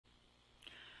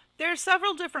There are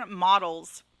several different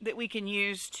models that we can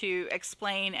use to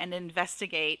explain and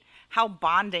investigate how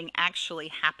bonding actually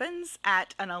happens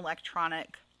at an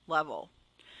electronic level.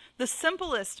 The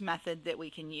simplest method that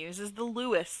we can use is the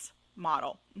Lewis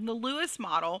model. The Lewis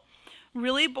model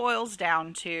really boils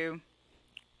down to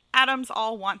atoms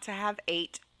all want to have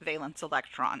 8 valence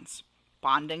electrons.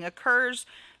 Bonding occurs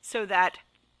so that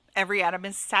every atom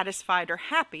is satisfied or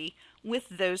happy with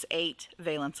those 8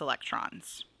 valence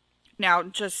electrons. Now,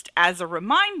 just as a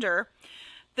reminder,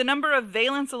 the number of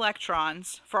valence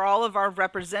electrons for all of our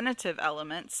representative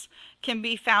elements can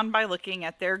be found by looking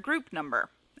at their group number.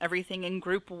 Everything in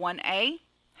group 1A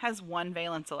has 1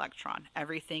 valence electron.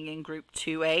 Everything in group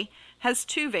 2A has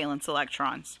 2 valence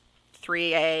electrons.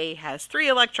 3A has 3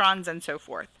 electrons, and so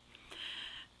forth.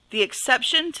 The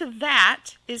exception to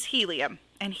that is helium,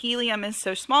 and helium is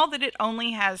so small that it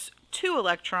only has 2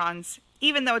 electrons,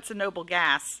 even though it's a noble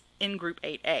gas in group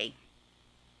 8A.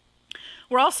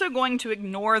 We're also going to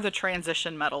ignore the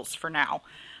transition metals for now.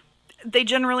 They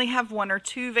generally have 1 or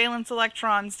 2 valence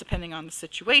electrons, depending on the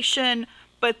situation,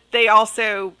 but they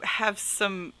also have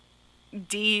some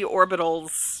d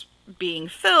orbitals being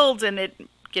filled, and it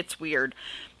gets weird.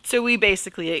 So we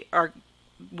basically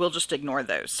we'll just ignore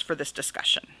those for this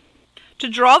discussion. To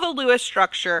draw the Lewis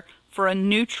structure for a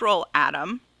neutral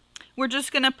atom, we're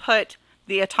just going to put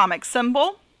the atomic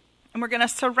symbol, and we're going to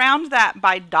surround that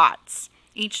by dots.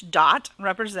 Each dot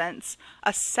represents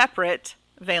a separate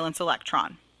valence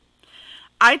electron.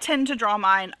 I tend to draw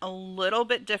mine a little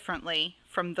bit differently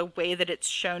from the way that it's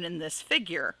shown in this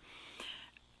figure.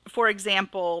 For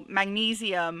example,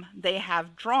 magnesium, they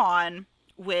have drawn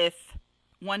with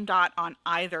 1 dot on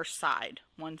either side,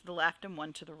 1 to the left and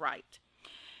 1 to the right.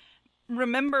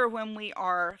 Remember, when we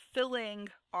are filling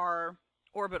our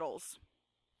orbitals,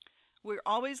 we're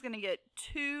always going to get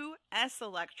 2 s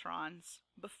electrons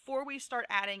before we start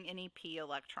adding any p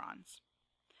electrons.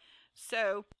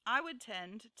 So I would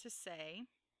tend to say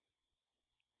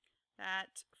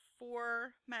that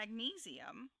for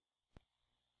magnesium,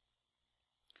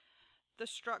 the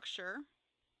structure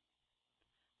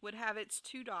would have its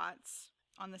 2 dots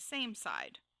on the same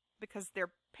side because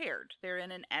they're paired. They're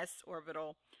in an s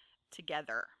orbital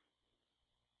together.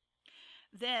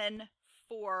 Then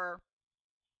for,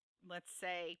 let's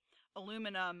say,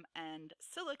 aluminum and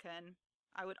silicon,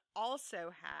 I would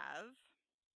also have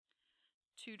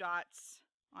 2 dots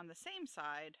on the same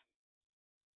side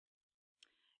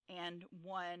and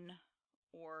 1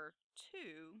 or 2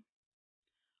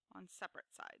 on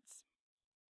separate sides.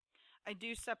 I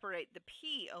do separate the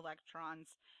p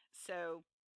electrons, so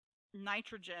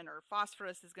nitrogen or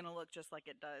phosphorus is going to look just like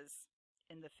it does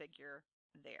in the figure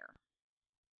there.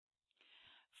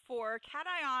 For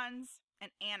cations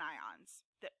and anions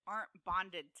that aren't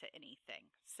bonded to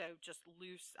anything, so just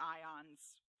loose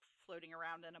ions floating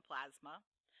around in a plasma,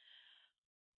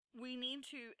 we need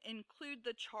to include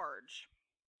the charge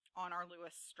on our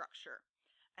Lewis structure.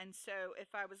 And so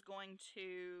if I was going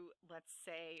to, let's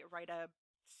say, write a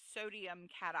sodium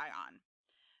cation,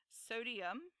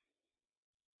 sodium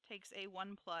takes a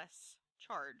 1+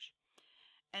 charge,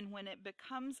 and when it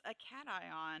becomes a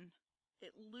cation,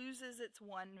 it loses its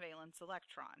 1 valence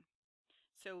electron.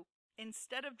 So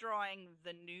instead of drawing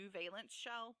the new valence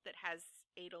shell that has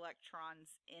 8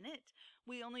 electrons in it,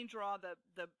 we only draw the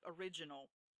original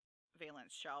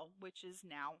valence shell, which is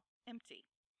now empty.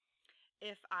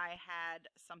 If I had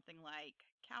something like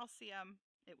calcium,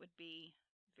 it would be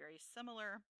very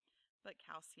similar, but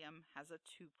calcium has a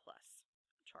 2+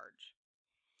 charge.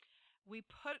 We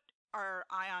put our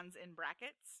ions in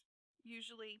brackets,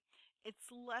 usually.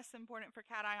 It's less important for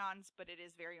cations, but it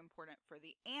is very important for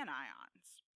the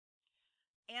anions.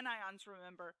 Anions,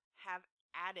 remember, have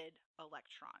added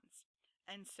electrons.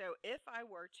 And so if I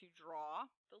were to draw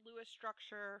the Lewis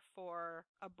structure for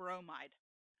a bromide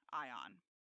ion,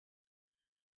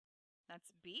 that's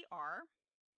Br,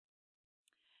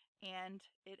 and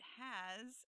it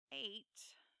has 8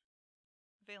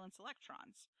 valence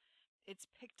electrons. It's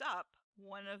picked up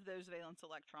 1 of those valence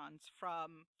electrons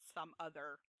from some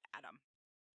other atom.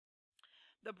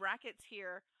 The brackets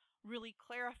here really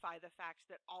clarify the fact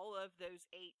that all of those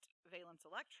 8 valence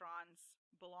electrons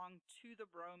belong to the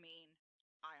bromine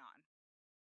ion.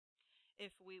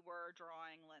 If we were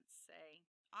drawing, let's say,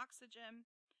 oxygen,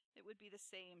 it would be the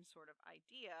same sort of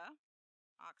idea.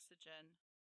 Oxygen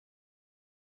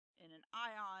in an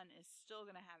ion is still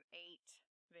going to have 8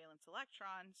 valence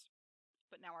electrons,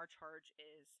 but now our charge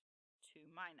is 2-.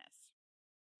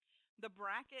 The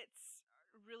brackets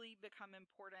really become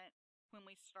important when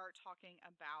we start talking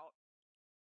about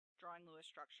drawing Lewis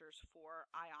structures for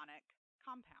ionic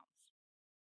compounds.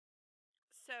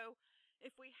 So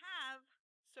If we have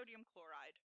sodium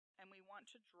chloride and we want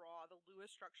to draw the Lewis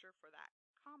structure for that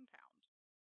compound,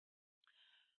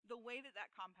 the way that that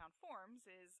compound forms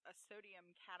is a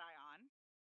sodium cation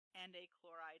and a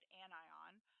chloride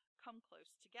anion come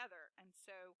close together. And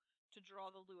so to draw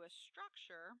the Lewis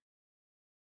structure,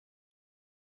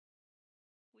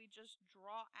 we just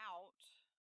draw out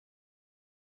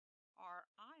our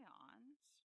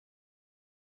ions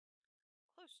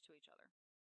close to each other.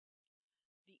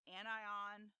 The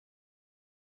anion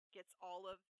gets all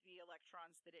of the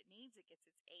electrons that it needs. It gets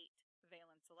its 8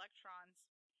 valence electrons,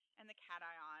 and the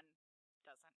cation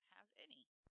doesn't have any.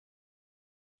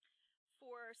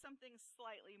 For something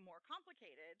slightly more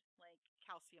complicated, like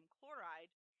calcium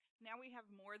chloride, now we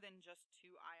have more than just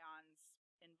 2 ions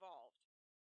involved.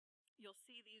 You'll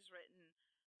see these written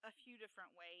a few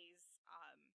different ways.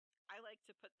 I like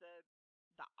to put the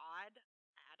odd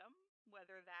atom,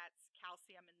 whether that's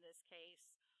calcium in this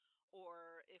case,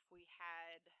 or if we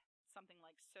had something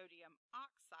like sodium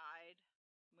oxide,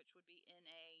 which would be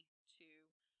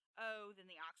Na2O, then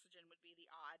the oxygen would be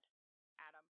the odd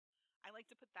atom. I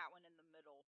like to put that one in the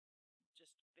middle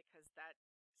just because that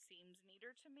seems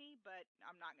neater to me, but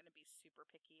I'm not going to be super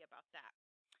picky about that.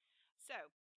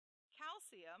 So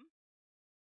calcium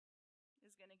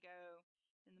is going to go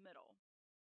in the middle,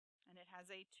 and it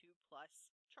has a 2+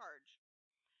 charge.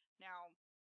 Now,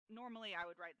 normally I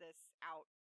would write this out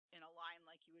in a line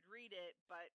like you would read it,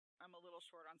 but I'm a little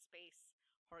short on space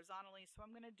horizontally, so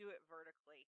I'm going to do it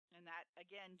vertically. And that,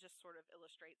 again, just sort of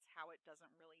illustrates how it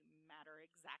doesn't really matter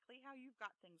exactly how you've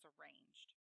got things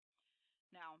arranged.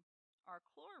 Now, our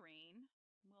chlorine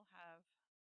will have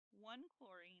 1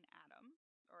 chlorine atom,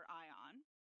 or ion,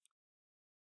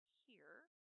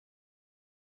 here.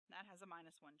 That has a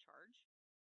 -1 charge.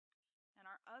 And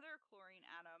our other chlorine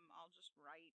atom, I'll just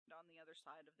write on the other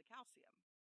side of the calcium.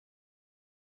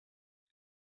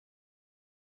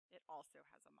 It also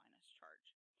has a minus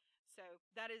charge. So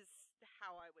that is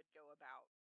how I would go about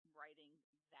writing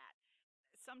that.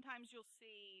 Sometimes you'll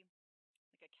see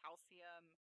like a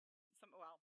calcium,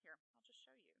 well, here, I'll just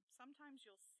show you. Sometimes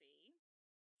you'll see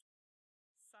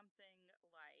something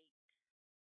like,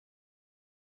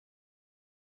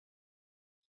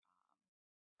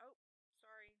 oh,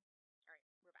 sorry. All right,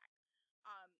 we're back.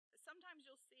 Sometimes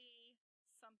you'll see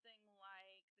something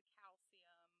like the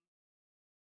calcium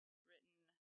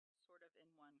written sort of in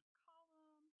one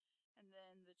column, and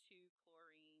then the 2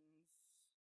 chlorines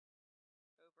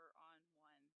over on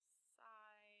one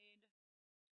side,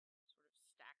 sort of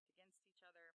stacked against each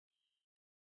other.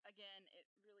 Again, it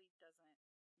really doesn't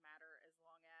matter as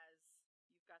long as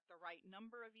you've got the right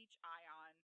number of each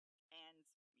ion and,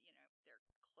 they're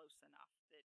close enough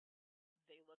that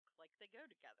they look like they go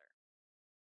together.